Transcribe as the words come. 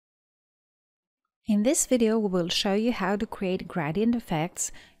In this video, we will show you how to create gradient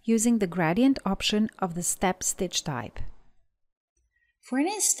effects using the gradient option of the step stitch type. For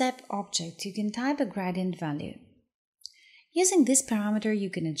any step object, you can type a gradient value. Using this parameter, you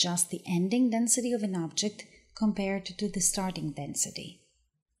can adjust the ending density of an object compared to the starting density.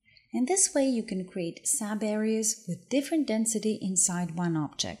 In this way, you can create sub-areas with different density inside one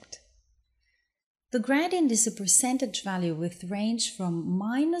object. The gradient is a percentage value with range from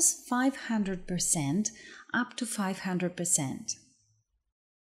minus 500% up to 500%.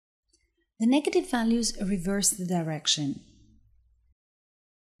 The negative values reverse the direction.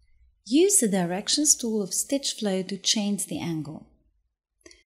 Use the Directions tool of Stitch Flow to change the angle.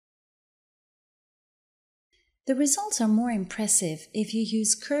 The results are more impressive if you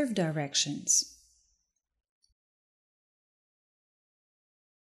use curved directions.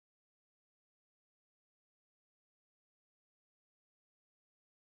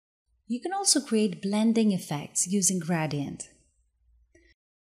 You can also create blending effects using gradient.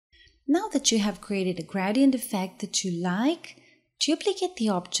 Now that you have created a gradient effect that you like, duplicate the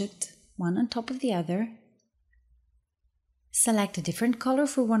object, one on top of the other. Select a different color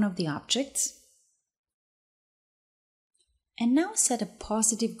for one of the objects. And now set a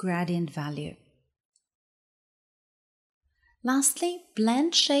positive gradient value. Lastly,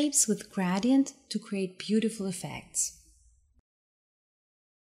 blend shapes with gradient to create beautiful effects.